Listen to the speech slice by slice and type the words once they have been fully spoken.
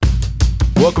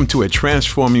Welcome to A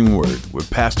Transforming Word with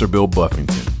Pastor Bill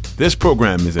Buffington. This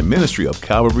program is a ministry of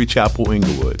Calvary Chapel,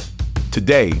 Inglewood.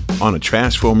 Today on A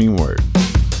Transforming Word.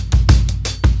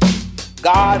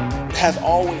 There's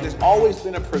always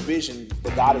been a provision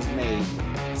that God has made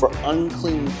for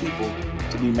unclean people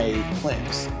to be made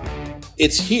cleansed.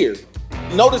 It's here.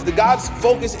 Notice that God's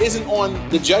focus isn't on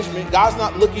the judgment. God's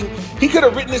not looking. He could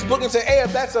have written this book and said, hey,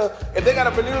 if they got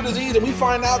a venereal disease and we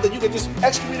find out that you could just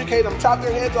excommunicate them, chop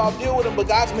their heads off, deal with them. But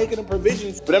God's making a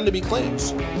provision for them to be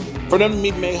cleansed, for them to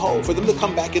be made whole, for them to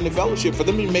come back into fellowship, for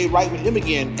them to be made right with him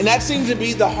again. And that seems to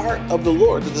be the heart of the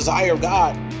Lord, the desire of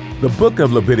God. The book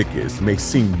of Leviticus may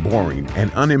seem boring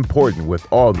and unimportant with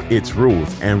all its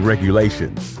rules and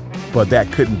regulations, but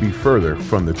that couldn't be further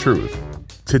from the truth.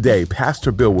 Today,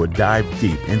 Pastor Bill will dive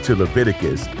deep into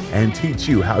Leviticus and teach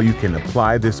you how you can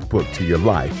apply this book to your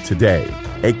life today.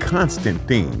 A constant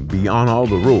theme beyond all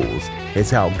the rules is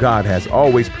how God has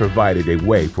always provided a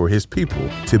way for his people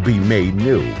to be made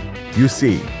new. You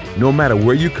see, no matter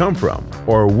where you come from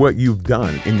or what you've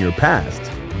done in your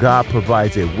past, God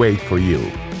provides a way for you.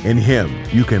 In him,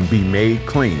 you can be made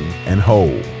clean and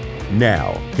whole.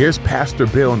 Now, here's Pastor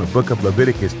Bill in the book of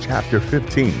Leviticus chapter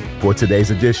 15 for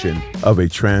today's edition of A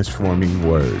Transforming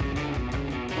Word.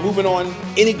 Moving on,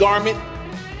 any garment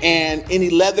and any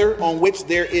leather on which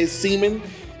there is semen,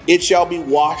 it shall be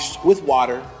washed with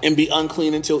water and be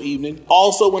unclean until evening.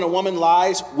 Also, when a woman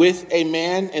lies with a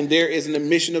man and there is an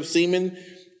emission of semen,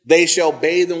 they shall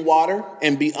bathe in water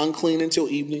and be unclean until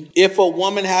evening. If a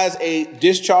woman has a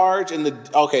discharge so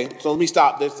let me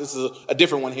stop this. This is a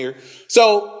different one here.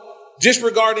 So just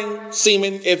regarding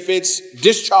semen, if it's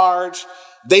discharge,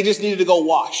 they just needed to go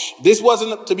wash. This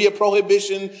wasn't to be a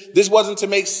prohibition. This wasn't to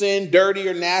make sin dirty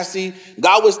or nasty.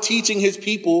 God was teaching his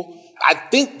people, I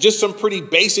think, just some pretty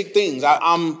basic things.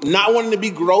 I'm not wanting to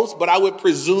be gross, but I would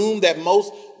presume that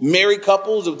most married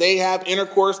couples, if they have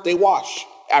intercourse, they wash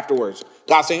afterwards.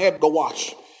 God's saying, hey, go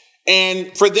wash.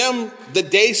 And for them, the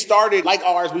day started like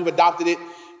ours. We've adopted it.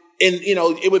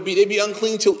 And, they'd be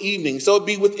unclean till evening. So it'd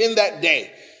be within that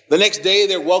day. The next day,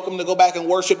 they're welcome to go back and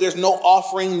worship. There's no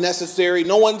offering necessary.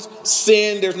 No one's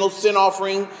sinned. There's no sin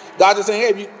offering. God is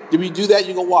saying, hey, if you do that,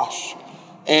 you go wash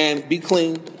and be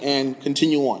clean and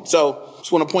continue on. So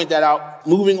just want to point that out.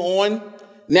 Moving on.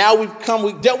 Now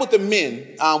we've dealt with the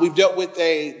men. We've dealt with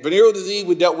a venereal disease.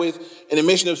 We dealt with an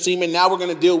emission of semen. Now we're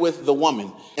going to deal with the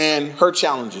woman and her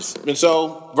challenges. And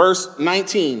so verse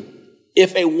 19,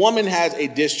 if a woman has a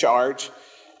discharge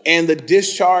and the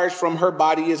discharge from her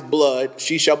body is blood,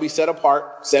 she shall be set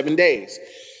apart 7 days.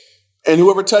 And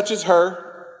whoever touches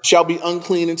her shall be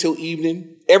unclean until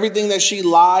evening. Everything that she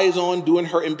lies on doing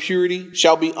her impurity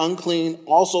shall be unclean.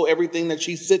 Also, everything that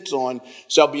she sits on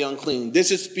shall be unclean. This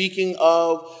is speaking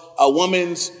of a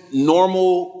woman's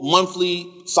normal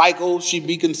monthly cycle. She'd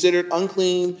be considered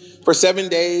unclean for 7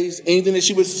 days. Anything that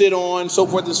she would sit on, so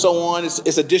forth and so on.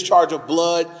 It's a discharge of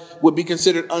blood, would be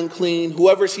considered unclean.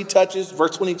 Whoever she touches,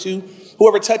 verse 22,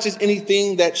 whoever touches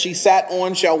anything that she sat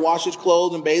on shall wash his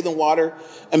clothes and bathe in water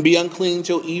and be unclean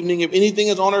till evening. If anything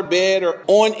is on her bed or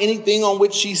on anything on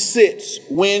which she sits,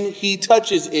 when he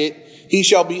touches it, he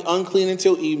shall be unclean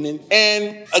until evening.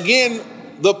 And again,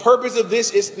 the purpose of this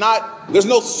is there's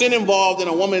no sin involved in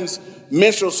a woman's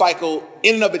menstrual cycle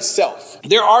in and of itself.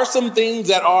 There are some things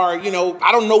that are,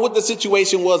 I don't know what the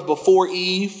situation was before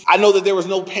Eve. I know that there was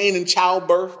no pain in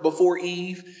childbirth before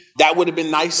Eve. That would have been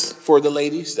nice for the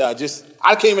ladies. I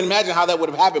can't even imagine how that would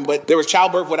have happened, but there was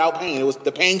childbirth without pain.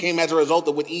 The pain came as a result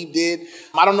of what Eve did.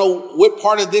 I don't know what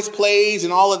part of this plays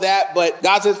and all of that, but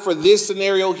God says for this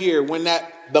scenario here, when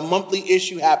the monthly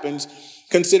issue happens,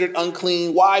 considered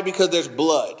unclean. Why? Because there's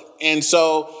blood. And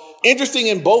so interesting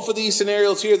in both of these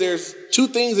scenarios here, there's two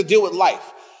things that deal with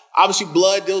life. Obviously,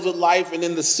 blood deals with life, and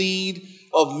then the seed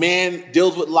of man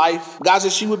deals with life. God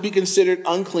says she would be considered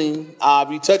unclean. If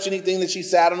you touch anything that she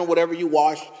sat on or whatever, you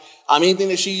wash. Anything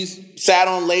that she's sat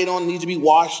on, laid on, needs to be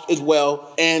washed as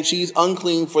well. And she's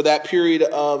unclean for that period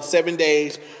of 7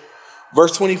 days.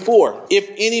 Verse 24, if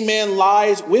any man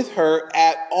lies with her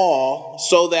at all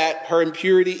so that her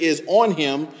impurity is on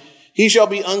him, he shall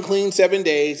be unclean 7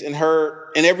 days, and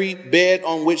every bed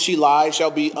on which she lies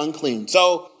shall be unclean.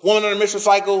 So, woman on a menstrual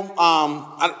cycle,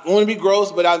 I don't want to be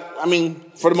gross, but I mean,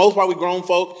 for the most part, we're grown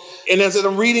folk. And as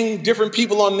I'm reading different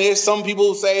people on this, some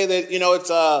people say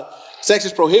that, sex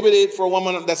is prohibited for a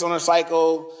woman that's on her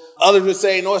cycle. Others would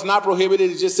say, no, it's not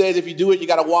prohibited. It just says if you do it, you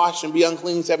got to wash and be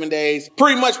unclean 7 days.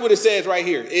 Pretty much what it says right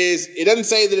here is it doesn't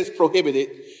say that it's prohibited.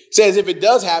 It says if it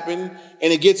does happen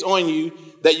and it gets on you,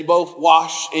 that you both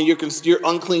wash and you're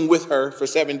unclean with her for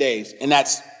 7 days. And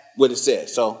that's what it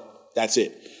says. So that's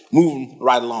it. Moving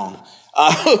right along.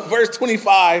 Verse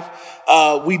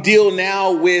 25, we deal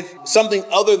now with something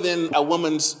other than a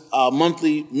woman's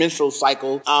monthly menstrual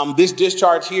cycle. This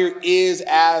discharge here is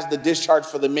as the discharge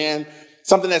for the man,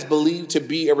 something that's believed to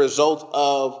be a result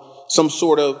of some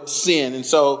sort of sin. And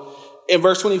so in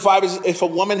verse 25, is if a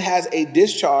woman has a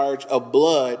discharge of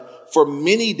blood for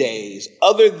many days,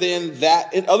 other than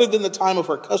the time of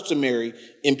her customary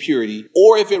impurity,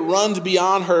 or if it runs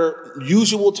beyond her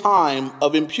usual time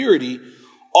of impurity,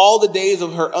 all the days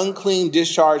of her unclean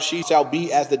discharge, she shall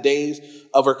be as the days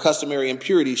of her customary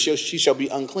impurity. She shall be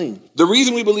unclean. The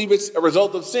reason we believe it's a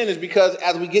result of sin is because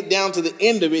as we get down to the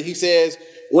end of it, he says,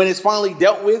 when it's finally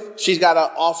dealt with, she's got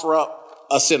to offer up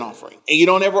a sin offering. And you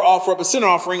don't ever offer up a sin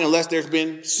offering unless there's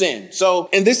been sin. So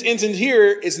in this instance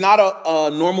here, it's not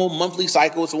a normal monthly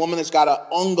cycle. It's a woman that's got an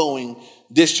ongoing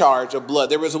discharge of blood.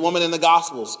 There was a woman in the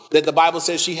Gospels that the Bible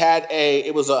says she had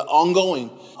it was an ongoing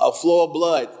flow of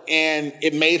blood, and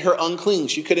it made her unclean.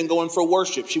 She couldn't go in for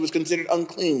worship. She was considered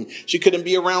unclean. She couldn't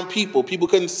be around people. People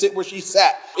couldn't sit where she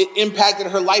sat. It impacted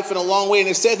her life in a long way. And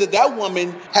it says that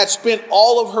woman had spent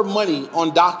all of her money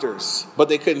on doctors, but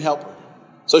they couldn't help her.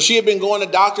 So she had been going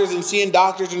to doctors and seeing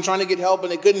doctors and trying to get help,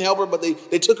 and they couldn't help her, but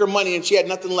they took her money and she had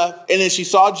nothing left. And then she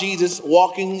saw Jesus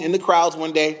walking in the crowds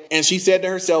one day, and she said to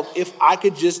herself, if I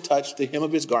could just touch the hem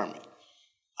of his garment,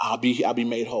 I'll be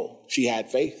made whole. She had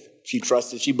faith. She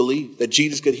trusted. She believed that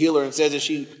Jesus could heal her, and says that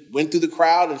she went through the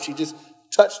crowd and she just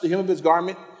touched the hem of his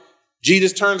garment.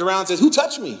 Jesus turns around and says, who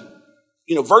touched me?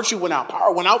 Virtue went out.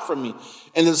 Power went out from me.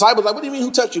 And the disciples are like, what do you mean,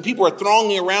 who touched you? People are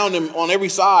thronging around him on every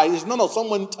side. He says, no,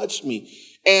 someone touched me.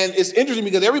 And it's interesting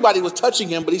because everybody was touching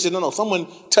him, but he said, no, someone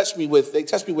touched me they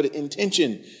touched me with an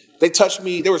intention. They touched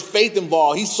me. There was faith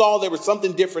involved. He saw there was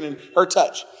something different in her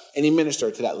touch, and he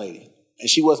ministered to that lady, and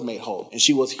she was made whole, and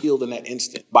she was healed in that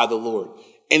instant by the Lord.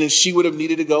 And if she would have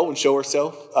needed to go and show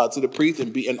herself to the priest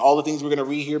and all the things we're going to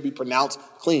read here be pronounced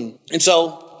clean. And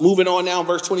so moving on now,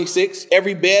 verse 26,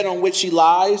 every bed on which she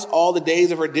lies, all the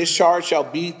days of her discharge shall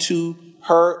be to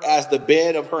her as the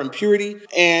bed of her impurity,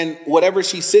 and whatever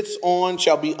she sits on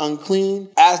shall be unclean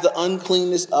as the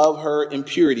uncleanness of her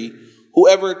impurity.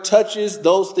 Whoever touches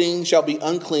those things shall be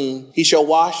unclean. He shall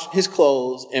wash his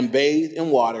clothes and bathe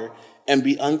in water and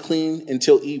be unclean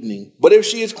until evening. But if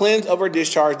she is cleansed of her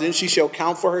discharge, then she shall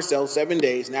count for herself 7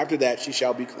 days, and after that she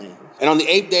shall be clean. And on the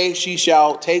 8th day she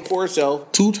shall take for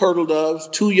herself 2 turtle doves,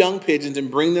 2 young pigeons, and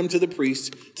bring them to the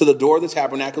priest to the door of the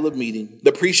tabernacle of meeting.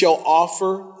 The priest shall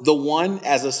offer the one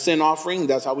as a sin offering.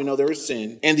 That's how we know there is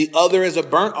sin. And the other as a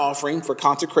burnt offering for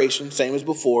consecration, same as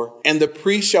before. And the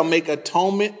priest shall make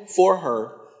atonement for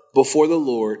her before the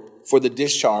Lord for the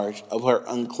discharge of her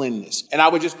uncleanness. And I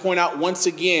would just point out once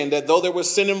again that though there was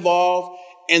sin involved,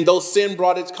 and though sin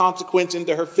brought its consequence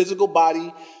into her physical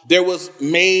body, there was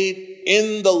made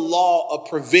in the law a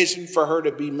provision for her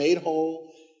to be made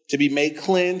whole, to be made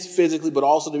cleansed physically, but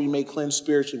also to be made cleansed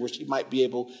spiritually, where she might be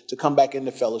able to come back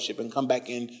into fellowship and come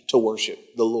back in to worship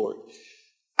the Lord.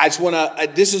 I just want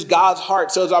to, this is God's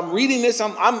heart. So as I'm reading this,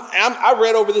 I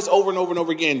read over this over and over and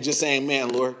over again, just saying, man,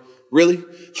 Lord, really?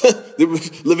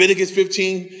 Leviticus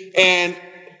 15.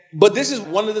 But this is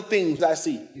one of the things I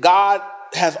see.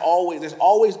 There's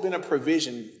always been a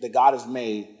provision that God has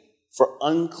made for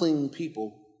unclean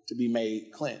people to be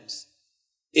made cleansed.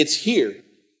 It's here.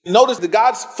 Notice that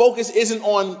God's focus isn't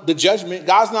on the judgment.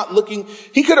 God's not looking.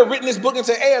 He could have written this book and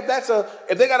said, hey,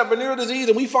 if they got a venereal disease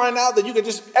and we find out that you could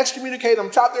just excommunicate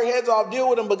them, chop their heads off, deal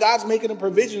with them. But God's making a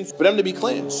provision for them to be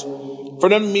cleansed, for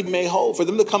them to be made whole, for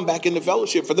them to come back into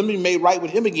fellowship, for them to be made right with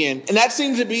him again. And that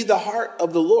seems to be the heart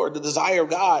of the Lord, the desire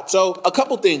of God. So a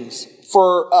couple things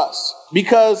for us,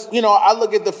 because, I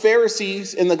look at the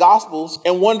Pharisees in the Gospels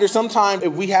and wonder sometimes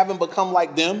if we haven't become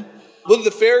like them. What did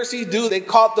the Pharisees do? They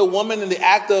caught the woman in the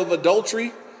act of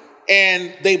adultery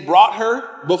and they brought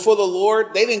her before the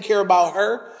Lord. They didn't care about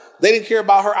her. They didn't care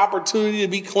about her opportunity to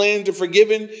be cleansed or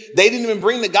forgiven. They didn't even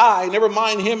bring the guy, never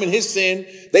mind him and his sin.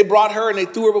 They brought her and they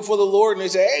threw her before the Lord and they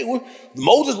said, hey,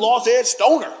 Moses' law said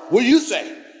stone her. What do you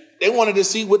say? They wanted to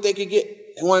see what they could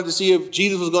get. They wanted to see if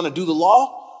Jesus was going to do the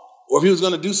law or if he was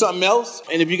going to do something else.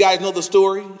 And if you guys know the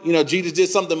story, Jesus did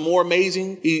something more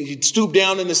amazing. He stooped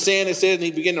down in the sand, it says, and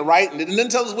he began to write. And it didn't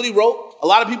tell us what he wrote. A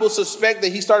lot of people suspect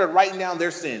that he started writing down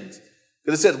their sins.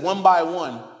 Because it says one by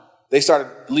one, they started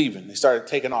leaving. They started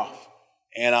taking off.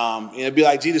 And it'd be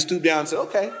like Jesus stooped down and said,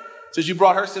 okay, since you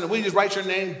brought her sin, will you just write your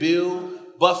name, Bill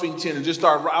Buffington, and just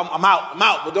start, I'm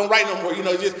out, but don't write no more.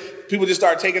 People just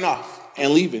started taking off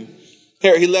and leaving.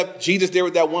 Here, he left Jesus there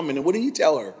with that woman. And what did he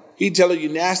tell her? He'd tell her, you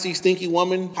nasty, stinky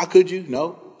woman. How could you?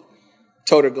 No.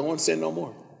 Told her, go and sin no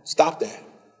more. Stop that.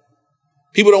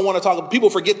 People don't want to talk.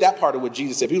 People forget that part of what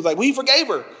Jesus said. People like, well, he forgave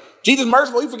her. Jesus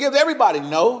merciful, he forgives everybody.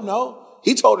 No.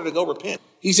 He told her to go repent.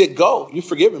 He said, go, you're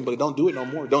forgiven, but don't do it no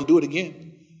more. Don't do it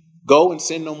again. Go and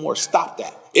sin no more. Stop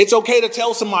that. It's okay to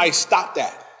tell somebody, stop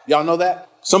that. Y'all know that?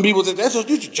 Some people say, that's what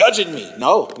you're judging me.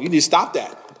 No, you need to stop that.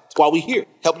 That's why we're here,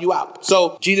 help you out.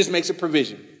 So Jesus makes a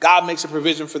provision. God makes a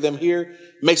provision for them here,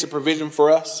 makes a provision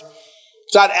for us.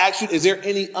 So I'd ask you, is there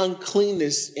any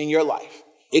uncleanness in your life?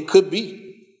 It could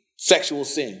be sexual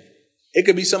sin. It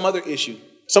could be some other issue,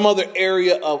 some other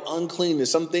area of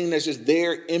uncleanness, something that's just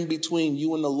there in between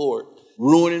you and the Lord,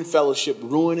 ruining fellowship,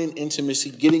 ruining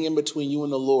intimacy, getting in between you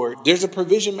and the Lord. There's a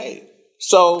provision made.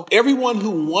 So everyone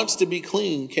who wants to be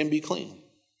clean can be clean.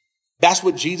 That's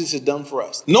what Jesus has done for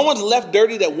us. No one's left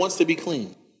dirty that wants to be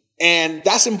clean. And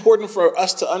that's important for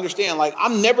us to understand. Like,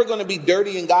 I'm never going to be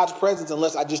dirty in God's presence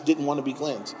unless I just didn't want to be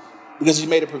cleansed, because he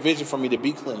made a provision for me to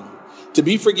be clean, to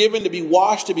be forgiven, to be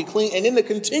washed, to be clean, and then to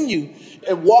continue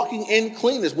and walking in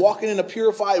cleanness, walking in a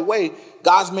purified way.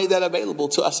 God's made that available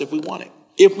to us if we want it.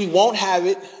 If we won't have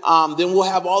it, then we'll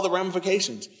have all the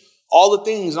ramifications, all the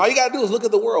things. And all you got to do is look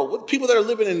at the world. What people that are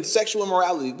living in sexual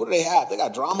immorality, what do they have? They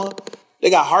got drama. They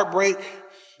got heartbreak.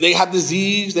 They have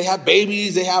disease. They have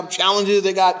babies. They have challenges.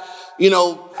 They got, I'm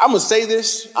going to say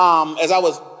this as I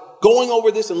was going over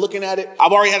this and looking at it.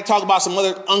 I've already had to talk about some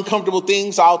other uncomfortable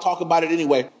things, so I'll talk about it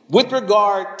anyway. With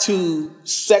regard to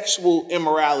sexual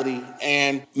immorality,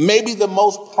 and maybe the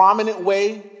most prominent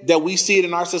way that we see it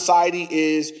in our society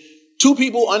is two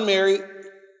people unmarried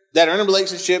that are in a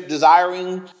relationship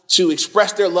desiring to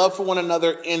express their love for one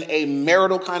another in a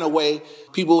marital kind of way,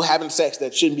 people having sex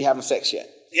that shouldn't be having sex yet.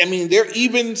 I mean, there are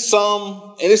even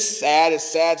some, and it's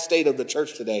sad state of the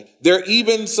church today. There are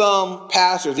even some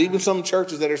pastors, even some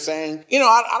churches that are saying,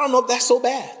 I don't know if that's so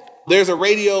bad. There's a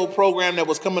radio program that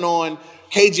was coming on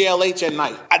KJLH at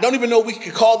night. I don't even know if we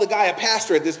could call the guy a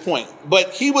pastor at this point,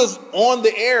 but he was on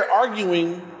the air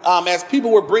arguing as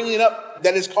people were bringing it up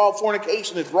that it's called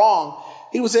fornication, it's wrong.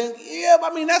 He was saying,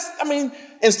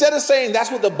 instead of saying that's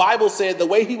what the Bible said, the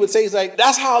way he would say is like,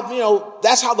 that's how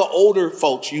the older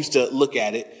folks used to look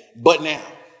at it, but now.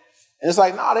 And it's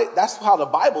like, that's how the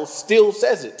Bible still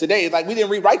says it today. It's like, we didn't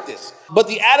rewrite this. But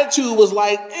the attitude was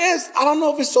like, I don't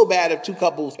know if it's so bad if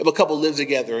a couple lives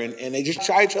together and they just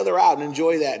try each other out and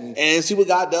enjoy that and see what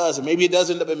God does. And maybe it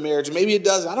does end up in marriage. And maybe it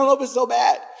doesn't. I don't know if it's so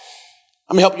bad.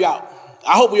 I'm going to help you out.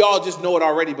 I hope we all just know it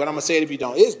already, but I'm going to say it if you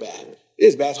don't. It is bad. It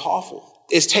is bad. It's awful.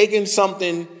 It's taking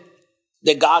something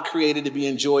that God created to be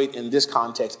enjoyed in this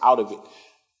context out of it.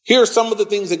 Here are some of the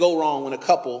things that go wrong when a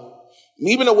couple,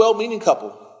 even a well-meaning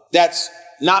couple that's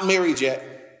not married yet,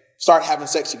 start having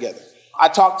sex together. I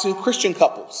talk to Christian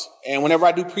couples, and whenever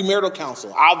I do premarital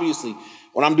counsel, obviously,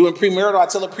 when I'm doing premarital, I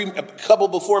tell a couple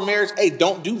before marriage, hey,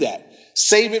 don't do that.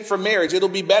 Save it for marriage. It'll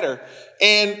be better.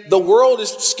 And the world is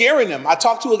scaring them. I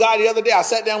talked to a guy the other day. I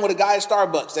sat down with a guy at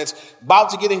Starbucks that's about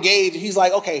to get engaged. He's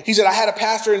like, okay. He said, I had a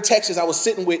pastor in Texas I was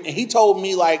sitting with, and he told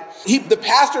me the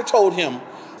pastor told him,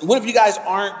 what if you guys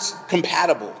aren't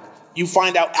compatible? You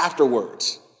find out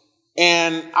afterwards.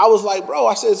 And I was like, bro,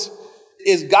 I says,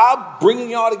 is God bringing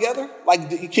y'all together?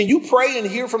 Like, can you pray and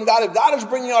hear from God? If God is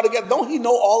bringing y'all together, don't he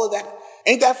know all of that?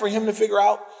 Ain't that for him to figure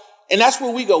out? And that's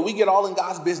where we go. We get all in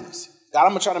God's business. God, I'm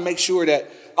going to try to make sure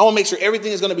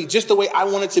everything is going to be just the way I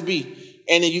want it to be.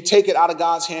 And then you take it out of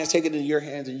God's hands, take it into your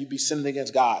hands, and you be sinning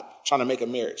against God, trying to make a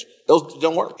marriage. Those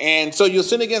don't work. And so you'll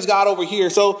sin against God over here.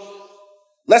 So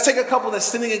let's take a couple that's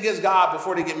sinning against God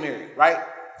before they get married, right?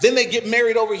 Then they get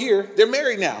married over here. They're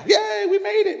married now. Yay, we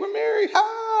made it. We're married.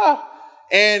 Ha!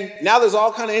 And now there's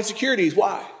all kind of insecurities.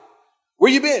 Why?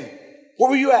 Where you been?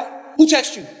 Where were you at? Who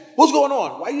texted you? What's going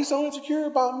on? Why are you so insecure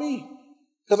about me?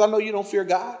 Because I know you don't fear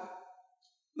God.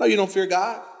 No, you don't fear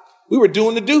God. We were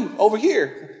doing the do over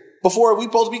here before we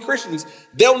supposed to be Christians.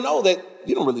 They'll know that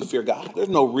you don't really fear God. There's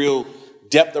no real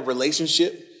depth of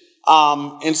relationship.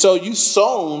 And so you've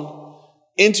sown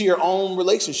into your own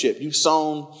relationship. You've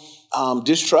sown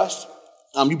distrust.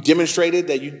 You've demonstrated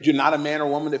that you're not a man or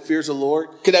woman that fears the Lord.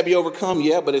 Could that be overcome?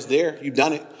 Yeah, but it's there. You've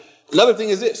done it. Another thing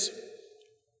is this.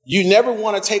 You never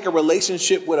want to take a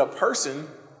relationship with a person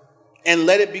and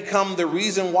let it become the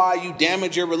reason why you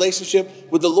damage your relationship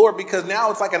with the Lord, because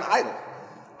now it's like an idol.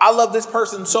 I love this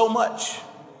person so much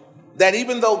that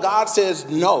even though God says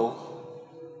no,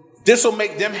 this will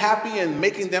make them happy, and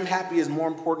making them happy is more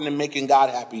important than making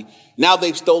God happy. Now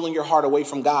they've stolen your heart away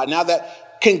from God.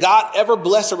 Can God ever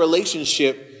bless a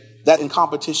relationship that's in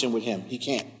competition with him? He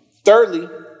can't. Thirdly,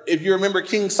 if you remember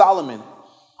King Solomon,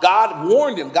 God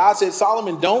warned him. God said,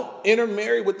 Solomon, don't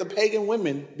intermarry with the pagan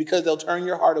women because they'll turn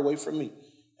your heart away from me.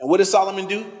 And what did Solomon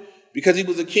do? because he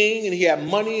was a king and he had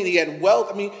money and he had wealth.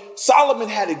 I mean, Solomon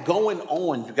had it going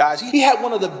on, you guys. He had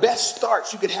one of the best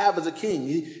starts you could have as a king.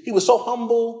 He was so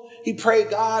humble. He prayed,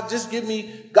 God, just give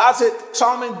me. God said,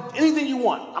 Solomon, anything you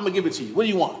want, I'm going to give it to you. What do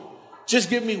you want? Just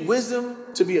give me wisdom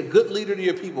to be a good leader to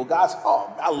your people. God said,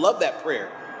 oh, I love that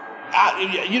prayer. You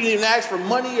didn't even ask for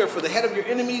money or for the head of your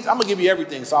enemies. I'm going to give you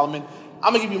everything, Solomon.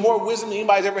 I'm going to give you more wisdom than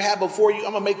anybody's ever had before you.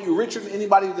 I'm going to make you richer than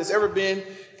anybody that's ever been.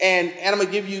 And I'm going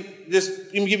to give you this,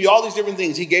 I'm going to give you all these different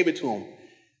things. He gave it to him.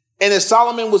 And as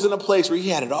Solomon was in a place where he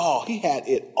had it all,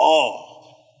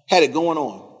 had it going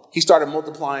on. He started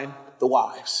multiplying the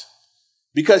wives.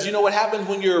 Because you know what happens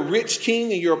when you're a rich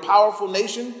king and you're a powerful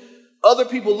nation? Other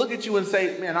people look at you and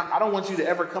say, man, I don't want you to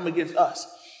ever come against us.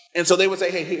 And so they would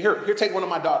say, hey, here, take one of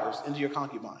my daughters into your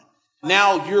concubine.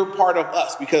 Now you're part of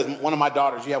us because you have one of my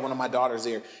daughters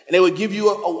there. And they would give you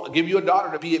a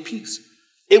daughter to be at peace.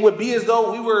 It would be as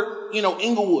though we were,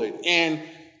 Inglewood, and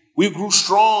we grew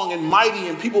strong and mighty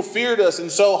and people feared us. And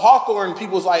so Hawthorne,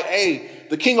 people was like, hey,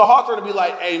 the king of Hawthorne would be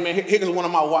like, hey, man, here's one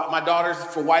of my daughters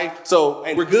for wife. So,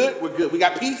 hey, we're good. We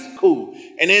got peace. Cool.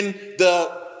 And then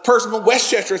the person from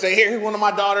Westchester say, here's one of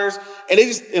my daughters.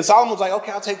 And Solomon was like,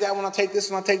 okay, I'll take that one. I'll take this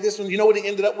one. I'll take this one. You know what he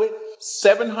ended up with?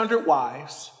 700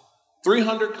 wives,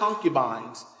 300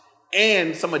 concubines,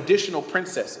 and some additional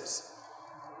princesses.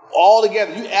 All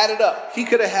together, you add it up. He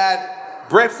could have had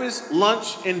breakfast,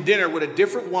 lunch, and dinner with a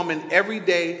different woman every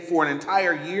day for an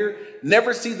entire year.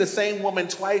 Never see the same woman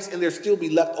twice, and there still be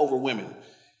leftover women.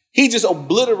 He just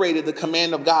obliterated the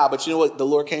command of God. But you know what? The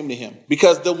Lord came to him.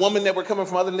 Because the women that were coming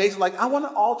from other nations, like, I want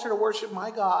an altar to worship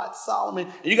my God, Solomon.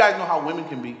 And you guys know how women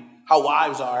can be, how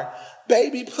wives are.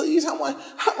 Baby, please, I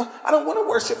don't want to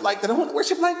worship like that. I want to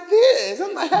worship like this.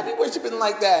 I'm not happy worshiping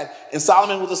like that. And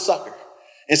Solomon was a sucker.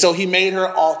 And so he made her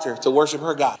an altar to worship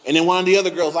her God. And then one of the other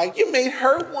girls like, you made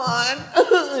her one.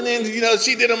 And then,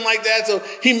 she did him like that. So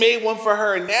he made one for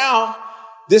her. And now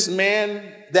this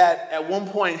man that at one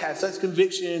point had such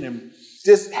conviction and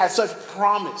just had such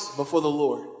promise before the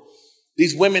Lord,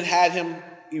 these women had him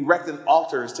erecting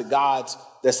altars to gods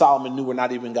that Solomon knew were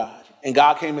not even God. And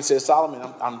God came and said, Solomon,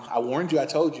 I warned you, I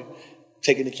told you,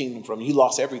 taking the kingdom from you. He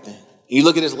lost everything. And you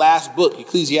look at his last book,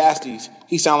 Ecclesiastes,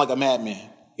 he sounds like a madman.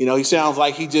 He sounds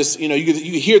like he just,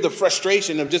 you hear the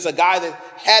frustration of just a guy that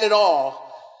had it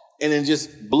all and then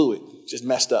just blew it, just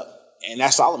messed up. And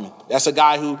that's Solomon. That's a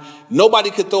guy who nobody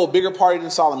could throw a bigger party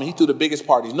than Solomon. He threw the biggest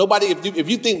parties. Nobody, if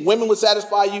you think women would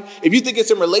satisfy you, if you think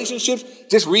it's in relationships,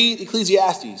 just read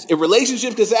Ecclesiastes. If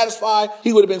relationships could satisfy,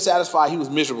 he would have been satisfied. He was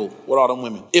miserable with all them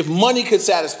women. If money could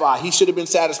satisfy, he should have been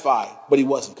satisfied, but he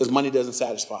wasn't because money doesn't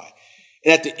satisfy.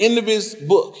 And at the end of his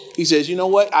book, he says, you know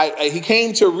what? He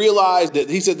came to realize that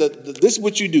he said that this is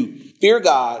what you do. Fear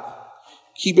God,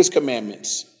 keep his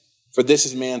commandments, for this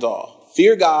is man's all.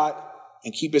 Fear God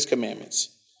and keep his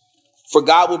commandments. For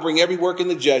God will bring every work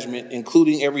into judgment,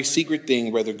 including every secret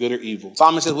thing, whether good or evil.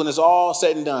 Solomon says, when it's all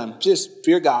said and done, just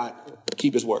fear God,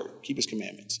 keep his word, keep his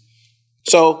commandments.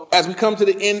 So as we come to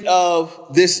the end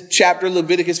of this chapter,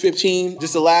 Leviticus 15,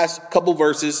 just the last couple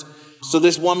verses. So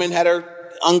this woman had her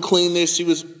uncleanness. She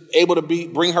was able to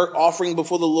bring her offering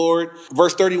before the Lord.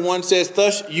 Verse 31 says,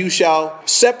 thus you shall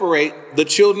separate the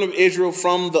children of Israel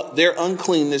from their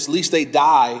uncleanness, lest they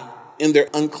die in their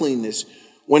uncleanness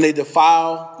when they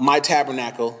defile my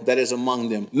tabernacle that is among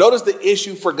them. Notice the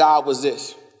issue for God was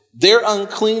this: their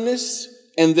uncleanness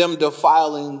and them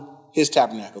defiling his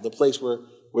tabernacle, the place where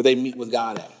they meet with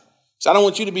God at. So I don't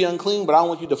want you to be unclean, but I don't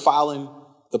want you defiling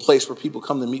the place where people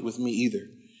come to meet with me either.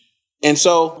 And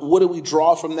so what do we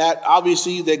draw from that?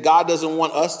 Obviously that God doesn't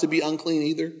want us to be unclean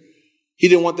either. He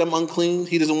didn't want them unclean.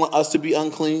 He doesn't want us to be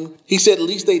unclean. He said at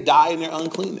least they die in their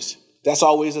uncleanness. That's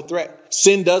always a threat.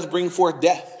 Sin does bring forth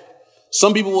death.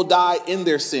 Some people will die in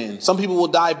their sin. Some people will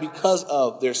die because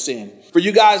of their sin. For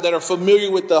you guys that are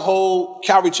familiar with the whole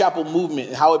Calvary Chapel movement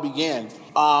and how it began,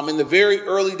 in the very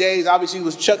early days, obviously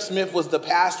Chuck Smith was the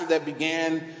pastor that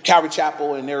began Calvary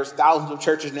Chapel, and there's thousands of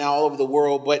churches now all over the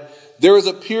world. But there was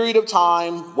a period of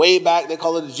time way back, they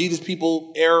call it the Jesus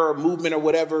People era or movement or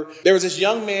whatever. There was this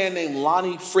young man named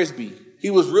Lonnie Frisbee.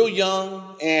 He was real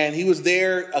young, and he was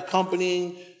there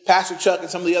accompanying Pastor Chuck and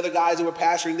some of the other guys that were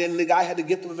pastoring. Then the guy had the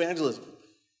gift of evangelism.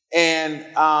 And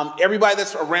everybody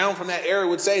that's around from that era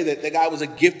would say that the guy was a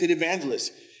gifted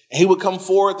evangelist. And he would come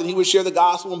forth and he would share the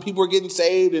gospel and people were getting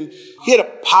saved. And he had a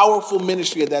powerful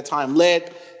ministry at that time,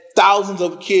 led thousands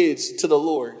of kids to the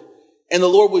Lord. And the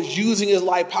Lord was using his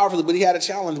life powerfully, but he had a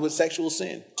challenge with sexual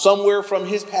sin. Somewhere from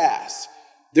his past,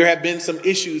 there had been some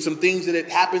issues, some things that had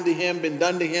happened to him, been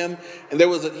done to him. And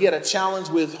he had a challenge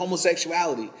with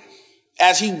homosexuality.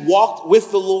 As he walked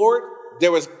with the Lord,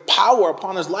 there was power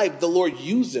upon his life. The Lord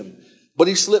used him, but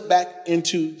he slipped back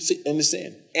into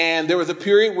sin. And there was a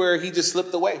period where he just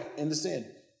slipped away into sin.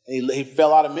 And he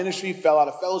fell out of ministry, fell out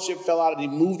of fellowship, and he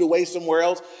moved away somewhere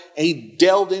else. And he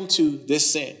delved into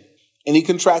this sin. And he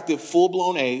contracted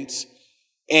full-blown AIDS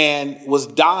and was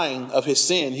dying of his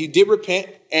sin. He did repent,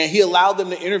 and he allowed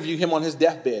them to interview him on his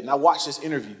deathbed. And I watched this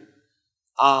interview.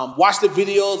 Watched the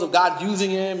videos of God using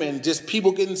him and just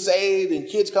people getting saved and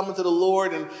kids coming to the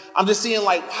Lord. And I'm just seeing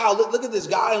like, wow, look at this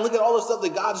guy and look at all the stuff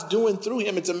that God's doing through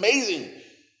him. It's amazing.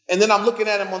 And then I'm looking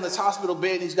at him on this hospital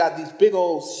bed, and he's got these big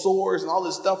old sores and all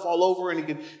this stuff all over,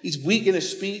 and he's weak in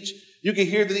his speech. You can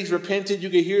hear that he's repented. You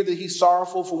can hear that he's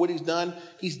sorrowful for what he's done.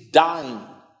 He's dying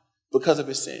because of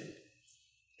his sin.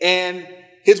 And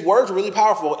his words are really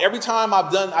powerful. Every time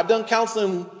I've done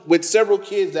counseling with several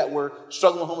kids that were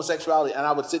struggling with homosexuality, and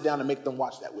I would sit down and make them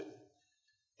watch that with me.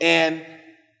 And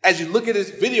as you look at this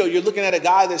video, you're looking at a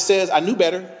guy that says, I knew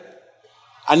better.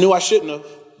 I knew I shouldn't have,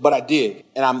 but I did.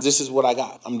 And this is what I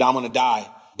got. I'm going to die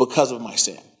because of my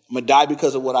sin. I'm going to die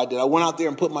because of what I did. I went out there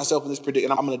and put myself in this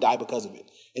predicament. I'm going to die because of it.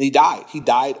 And he died. He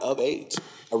died of AIDS.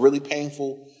 A really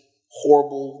painful,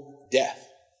 horrible death.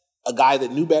 A guy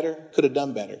that knew better, could have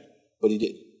done better, but he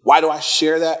didn't. Why do I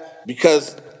share that?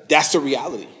 Because that's the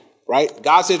reality, right?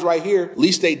 God says right here,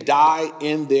 least they die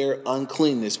in their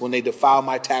uncleanness when they defile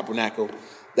my tabernacle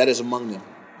that is among them.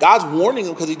 God's warning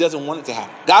them because he doesn't want it to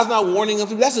happen. God's not warning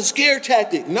them. That's a scare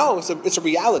tactic. No, it's a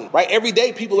reality, right? Every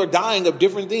day people are dying of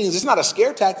different things. It's not a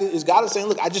scare tactic. It's God is saying,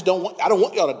 look, I don't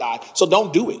want y'all to die. So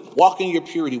don't do it. Walk in your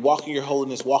purity, walk in your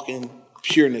holiness, walk in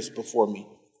pureness before me.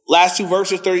 Last two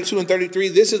verses, 32 and 33.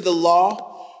 This is the law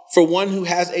for one who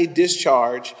has a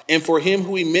discharge, and for him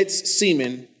who emits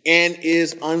semen and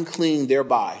is unclean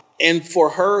thereby, and for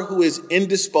her who is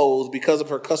indisposed because of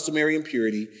her customary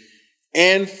impurity,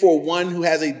 and for one who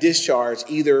has a discharge,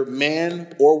 either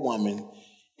man or woman,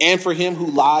 and for him who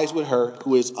lies with her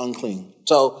who is unclean.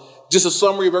 So just a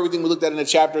summary of everything we looked at in the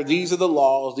chapter. These are the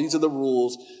laws. These are the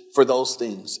rules for those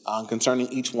things concerning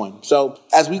each one. So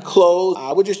as we close,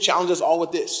 I would just challenge us all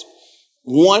with this.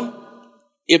 One,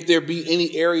 if there be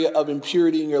any area of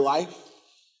impurity in your life,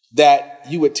 that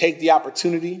you would take the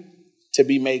opportunity to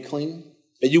be made clean,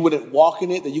 that you wouldn't walk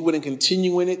in it, that you wouldn't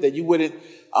continue in it, that you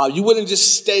wouldn't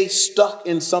just stay stuck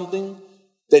in something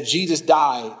that Jesus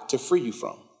died to free you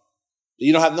from.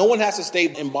 No one has to stay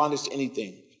in bondage to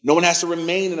anything. No one has to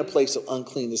remain in a place of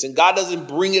uncleanness. And God doesn't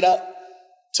bring it up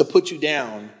to put you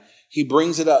down. He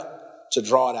brings it up to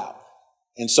draw it out.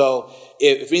 And so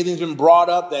if anything's been brought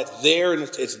up that's there and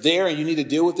it's there and you need to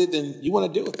deal with it, then you want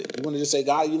to deal with it. You want to just say,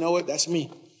 God, you know what? That's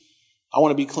me. I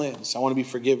want to be cleansed. I want to be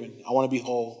forgiven. I want to be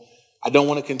whole. I don't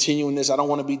want to continue in this. I don't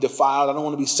want to be defiled. I don't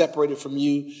want to be separated from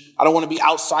you. I don't want to be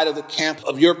outside of the camp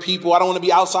of your people. I don't want to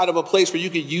be outside of a place where you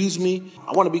could use me.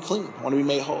 I want to be clean. I want to be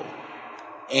made whole.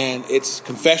 And it's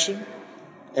confession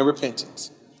and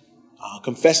repentance.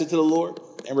 Confess it to the Lord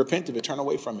and repent of it. Turn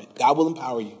away from it. God will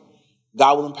empower you.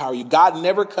 God will empower you. God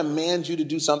never commands you to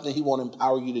do something he won't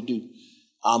empower you to do.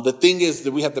 The thing is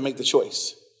that we have to make the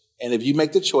choice. And if you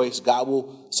make the choice, God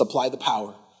will supply the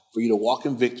power for you to walk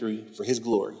in victory for his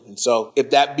glory. And so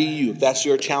if that be you, if that's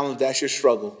your challenge, that's your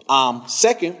struggle.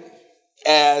 Second,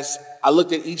 as I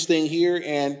looked at each thing here,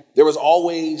 and there was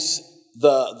always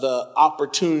the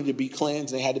opportunity to be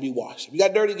cleansed, and they had to be washed. If you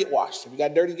got dirty, get washed. If you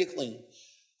got dirty, get clean.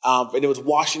 And it was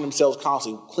washing themselves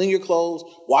constantly. Clean your clothes,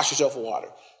 wash yourself with water.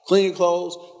 Clean your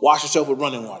clothes, wash yourself with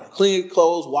running water. Clean your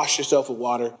clothes, wash yourself with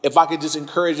water. If I could just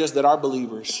encourage us that are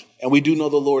believers, and we do know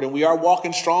the Lord, and we are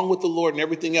walking strong with the Lord and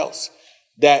everything else,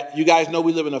 that you guys know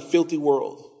we live in a filthy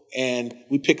world, and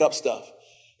we pick up stuff.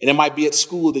 And it might be at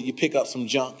school that you pick up some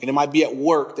junk. And it might be at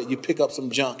work that you pick up some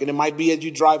junk. And it might be as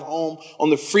you drive home on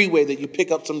the freeway that you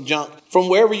pick up some junk. From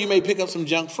wherever you may pick up some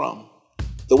junk from.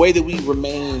 The way that we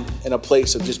remain in a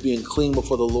place of just being clean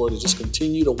before the Lord is just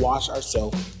continue to wash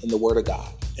ourselves in the Word of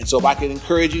God. And so if I could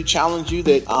encourage you, challenge you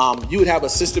that you would have a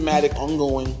systematic,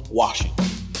 ongoing washing.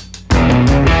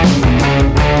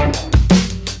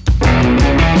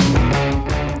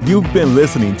 You've been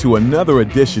listening to another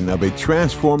edition of A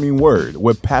Transforming Word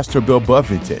with Pastor Bill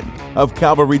Buffington of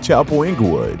Calvary Chapel,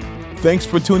 Inglewood. Thanks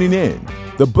for tuning in.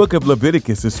 The book of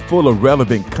Leviticus is full of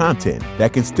relevant content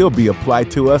that can still be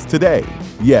applied to us today.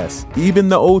 Yes, even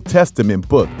the Old Testament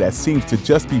book that seems to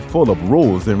just be full of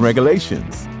rules and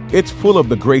regulations. It's full of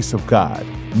the grace of God.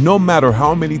 No matter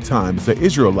how many times the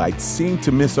Israelites seemed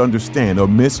to misunderstand or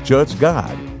misjudge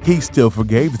God, he still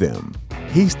forgave them.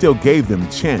 He still gave them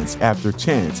chance after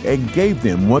chance and gave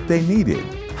them what they needed.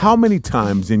 How many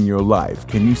times in your life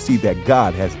can you see that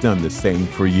God has done the same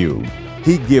for you?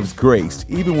 He gives grace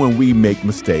even when we make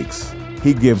mistakes.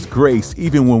 He gives grace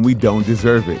even when we don't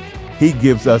deserve it. He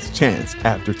gives us chance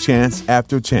after chance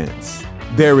after chance.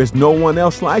 There is no one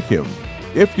else like him.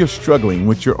 If you're struggling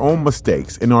with your own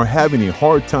mistakes and are having a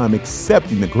hard time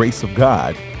accepting the grace of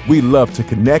God, we love to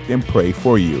connect and pray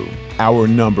for you. Our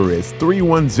number is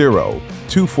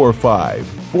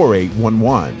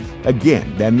 310-245-4811.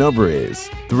 Again, that number is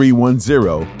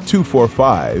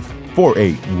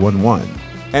 310-245-4811.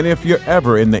 And if you're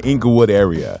ever in the Inglewood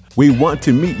area, we want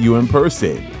to meet you in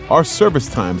person. Our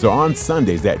service times are on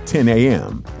Sundays at 10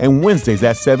 a.m. and Wednesdays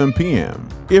at 7 p.m.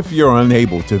 If you're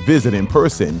unable to visit in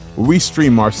person, we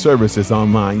stream our services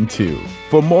online too.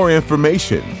 For more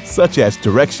information, such as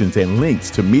directions and links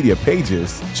to media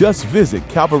pages, just visit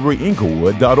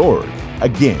CalvaryInglewood.org.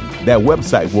 Again, that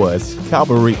website was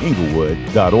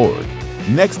CalvaryInglewood.org.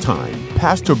 Next time,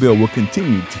 Pastor Bill will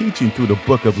continue teaching through the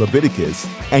book of Leviticus,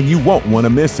 and you won't want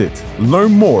to miss it.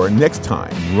 Learn more next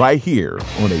time, right here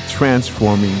on A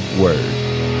Transforming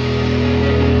Word.